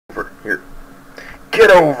over here.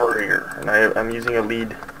 Get over here! And I'm using a lead.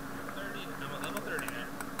 30, I'm at level 30 now.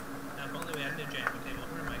 Now, if only we had a new Django table.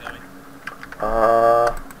 Where am I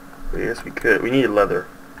going? Yes, we could. We need leather.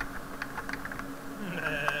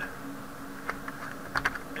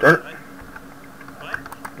 Darn it.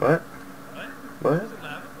 What? What?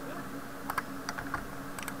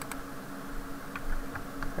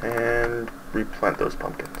 And replant those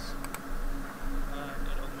pumpkins.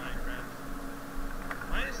 Good old Minecraft.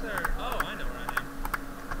 Why is there... Oh, I know where I am.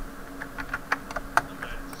 I'm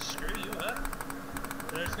gonna screw you up.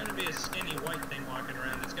 There's gonna be a skinny white thing walking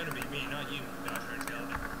around. It's gonna be me, not you, gosh darn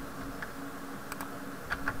skeleton.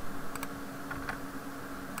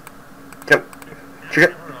 Come.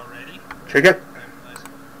 Chicken. Chicken.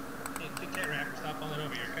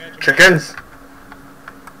 Chickens.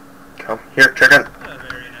 Come here, chicken. A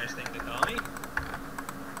very nice thing to call me.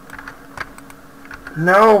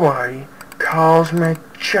 Nobody calls me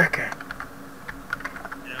chicken. I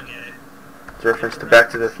don't get it. It's a reference to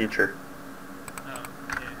Back to the Future. Oh,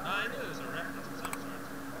 okay. I knew it was a reference of some sort.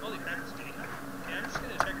 Holy crap, it's getting hot. Okay, I'm just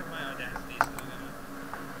gonna check if my Audacity is still going.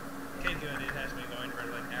 Okay, good. It has been going for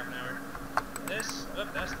like half an hour. This, oh,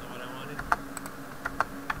 that's not what I wanted.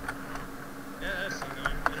 Yeah, that's still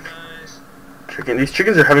going. Minimize. Chicken. These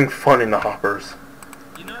chickens are having fun in the hoppers.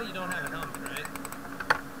 You know you don't have a helmet, right?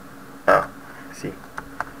 Oh, I see.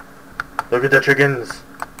 Look at the chickens.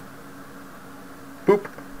 Boop.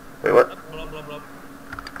 Wait, what? Blah, blah, blah.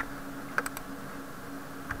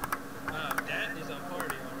 That is a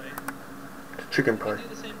party, alright. Chicken You pie. can do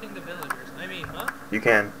the same thing to villagers. I mean, huh? You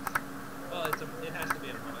can. Well, it has to be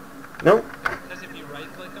a mod. Nope. Because if you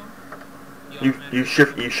right-click them, You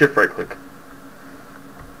shift right click.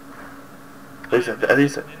 At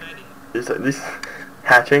least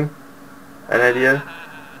hatching an idea.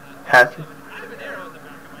 Hatching. I have an arrow in the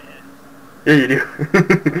back of my head. Yeah, you do.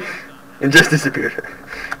 It just disappeared. Look at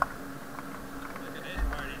this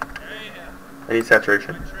party. There you go. I need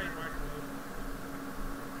saturation. My trademark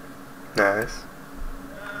move. Nice.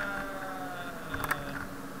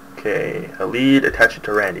 Okay, a lead, attach it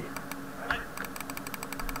to Randy.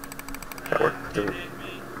 That worked.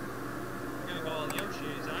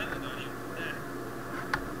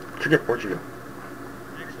 Chicken, where'd you go?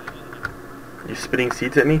 You spitting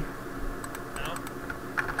seeds at me? No.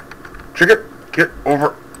 Chicken, get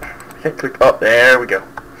over. Can't click. Oh, there we go.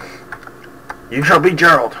 You shall be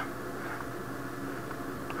Gerald.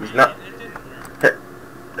 He's not. It didn't work. Hey,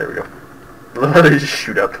 there we go. Look how they just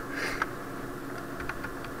shoot up.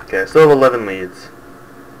 Okay, I still have 11 leads.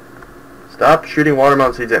 Stop shooting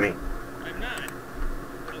watermelon seeds at me. I'm not.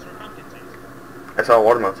 Those were pumpkin seeds. I saw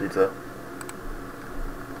watermelon seeds though.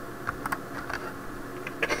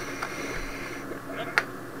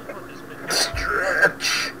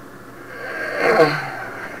 Stretch.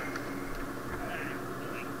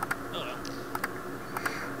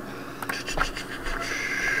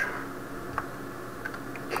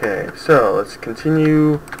 Okay, so let's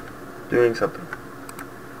continue doing something.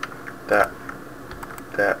 That.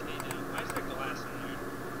 Hey, dude, why is there glass in there?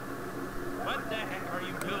 What the heck are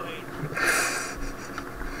you doing?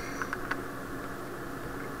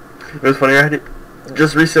 It was funny, I had it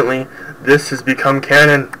just recently, this has become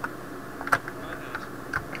canon. What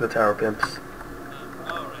has? The Tower Pimps.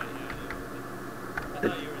 Oh, right, yeah. I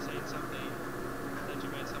thought you were saying something. I thought you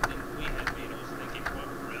meant something we had made. I was thinking, what,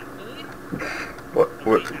 really? What?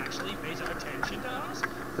 Nobody actually pays attention to us?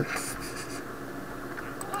 I'm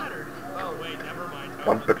flattered. Oh, wait, never mind.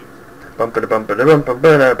 Bump it. Yes.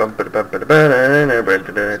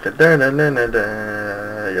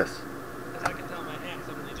 As I can tell, my hand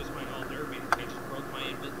suddenly just went all derpy and they just broke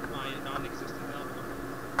my non-existent elbow.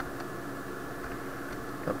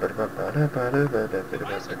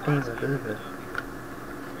 Why is there glass everywhere?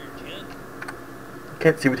 Weird junk.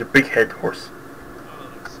 Can't see with your big head, horse.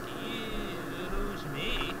 Oh, excuse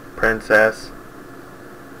me. Princess.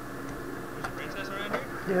 There's a princess around here?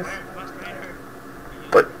 Yes. Where must I her?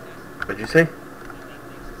 What? What'd you say?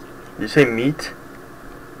 Did you say meat?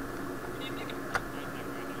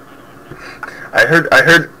 I heard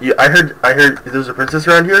there's a princess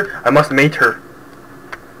around here. I must mate her.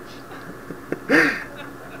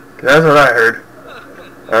 That's what I heard.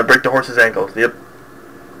 Break the horse's ankles. Yep.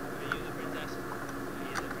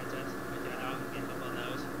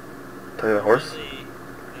 Talking about horse?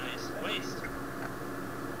 Nice waist.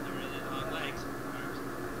 Really long legs.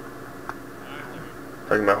 Arms.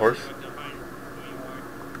 Talking about horse?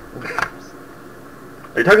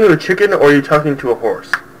 Are you talking to a chicken or are you talking to a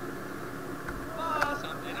horse? Something.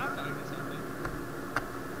 I'm talking to something.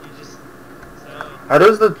 You just... So... How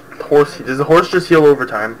does the horse just heal over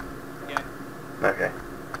time? Yeah. Okay.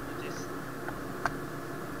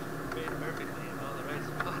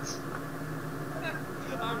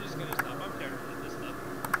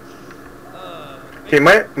 Okay,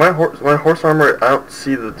 my horse armor. I don't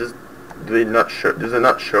see the. Do they not show? Does it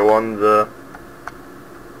not show on the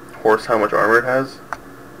horse how much armor it has?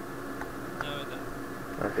 No, it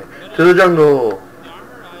doesn't. Okay. But, To the jungle. The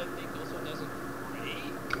armor, I think, also doesn't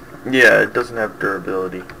break. Yeah, it doesn't have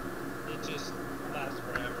durability. It just lasts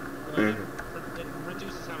forever. Like, Mm-hmm. it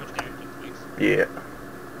reduces how much damage it takes. Yeah.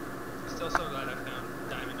 Still so glad I found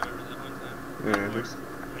diamond armor that one time. Mm-hmm. Years. I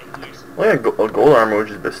mean, years. Well, yeah, gold armor,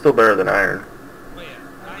 which is still better than iron. Oh yeah,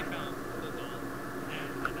 I found the gold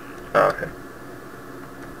and the diamond. Oh, okay.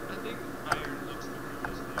 I think iron looks the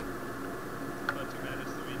coolest thing. But too bad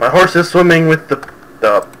it's the weak. My horse is swimming with the Doctor,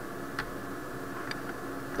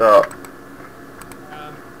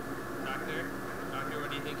 what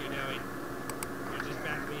do you think you're doing? You're just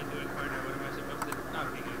backing me into a corner. What am I supposed to?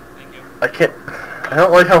 Okay, good. Thank you. I can't. I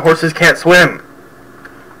don't like how horses can't swim.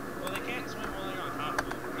 Well, they can't swim while they're on top of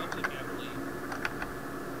them. Helps if you have a lead.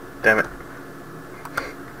 Damn it.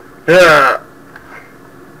 Yeah.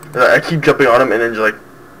 I keep jumping on him and then just like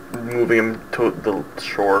moving him to the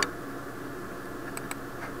shore.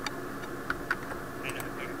 I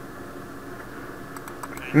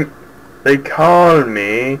know. They call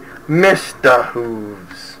me Mr.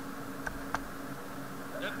 Hooves.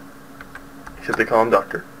 Yep. Except they call him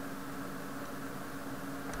Doctor.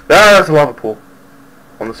 Ah, that's a lava pool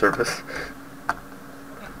on the surface.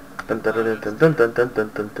 Ow!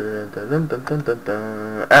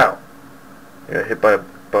 I got hit by a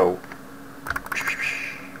bow.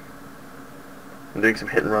 I'm doing some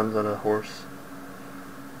hit and runs on a horse.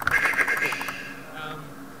 Doctor,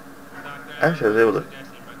 Actually, I was able to.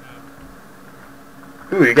 suggesting right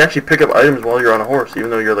now. Ooh, you can actually pick up items while you're on a horse, even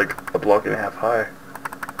though you're like a block and a half high.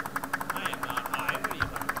 I am not high. What are you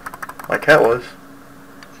talking about? My cat was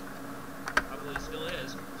Probably still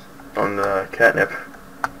is. on the catnip.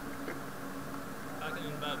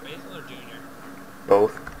 Talking about Basil or Junior?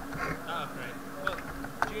 Both. Oh, right. Well,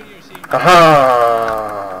 Junior seemed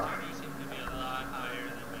Haha! Junior seemed to be a lot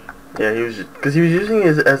higher than me. Yeah, he was because he was using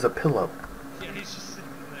it as a pillow. Yeah, he's just sitting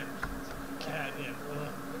there. Catnip.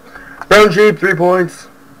 Ugh. Brown sheep, 3 points.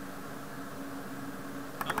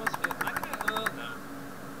 Almost feel. I can't. No.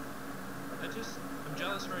 I'm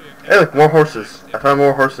jealous for your cat. Hey, look, more horses. I found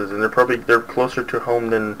more horses, and they're closer to home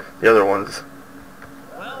than the other ones.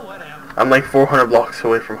 Well, whatever. I'm like 400 blocks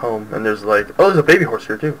away from home, and there's like, oh, there's a baby horse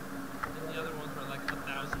here too. And the other ones were like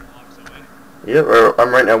 1,000 blocks away. Yep, or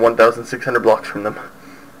I'm right now 1,600 blocks from them. Well,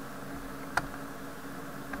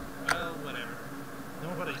 whatever.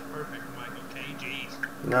 Nobody's perfect, Michael K. Jeez.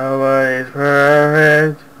 Nobody's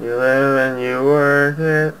perfect. You live and you work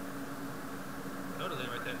it. Totally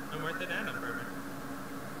worth it. I'm worth it and I'm perfect.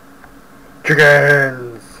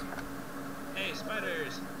 Chickens. Hey,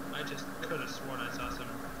 spiders! I just could have sworn I saw some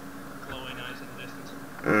glowing eyes in the distance.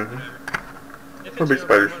 Mm-hmm. Whatever. If Or big your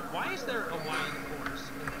spiders. favorite, why is there a wild horse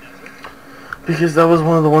in the desert? Because that was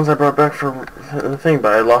one of the ones I brought back for the thing,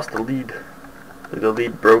 but I lost the lead. Like, the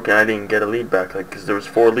lead broke and I didn't get a lead back. Like, because there was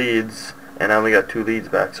 4 leads and I only got 2 leads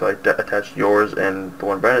back, so I attached yours and the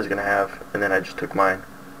one Brenda's gonna have, and then I just took mine.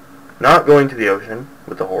 Not going to the ocean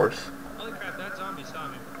with the horse. Holy crap, that zombie saw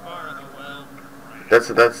me far well. That's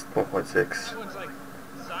 1.6. That one's like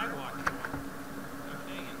sidewalk to him. Oh,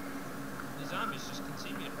 dang it. The zombies just can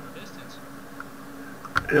see me from a distance.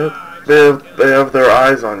 Yep. Ah, I just They killed it. have their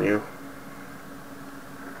eyes on you.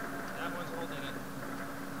 That one's holding it.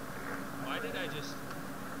 Why did I just...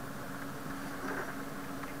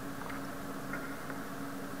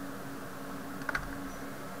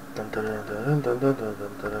 Dun, dun, dun, dun, dun, dun, dun,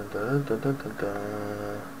 dun, dun, dun, dun, dun, dun,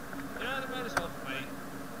 dun. You know, they might as well fight.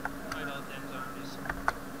 Fight all them zombies.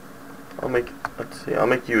 I'll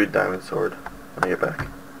make you a diamond sword when I get back.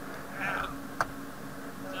 Ow.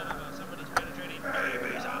 Son of a, somebody's penetrating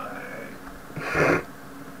baby zombie.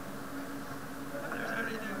 There's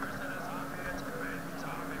anything worse than a zombie, it's a baby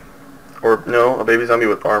zombie. Or, no, a baby zombie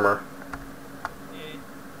with armor. Yeah.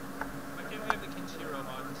 Why can't we have the Kinshiro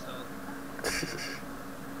mod installed?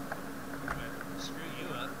 Screw you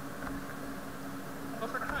up. Oh,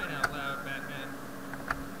 for crying out loud, Batman.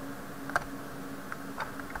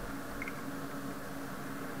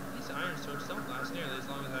 These iron swords don't last nearly as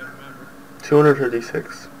long as I remember.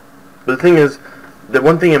 256. But the thing is, the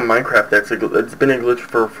one thing in Minecraft that's been a glitch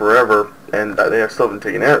for forever, and that they still haven't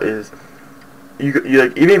taken out, is you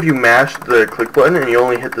like, even if you mash the click button and you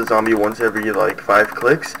only hit the zombie once every like 5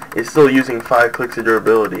 clicks, it's still using 5 clicks of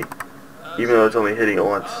durability, even though it's only hitting it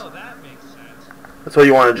once. Oh, that makes sense. That's why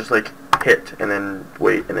you want to just like hit and then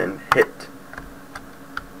wait and then hit.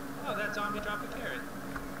 Oh, that zombie dropped a carrot.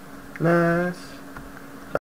 Nice.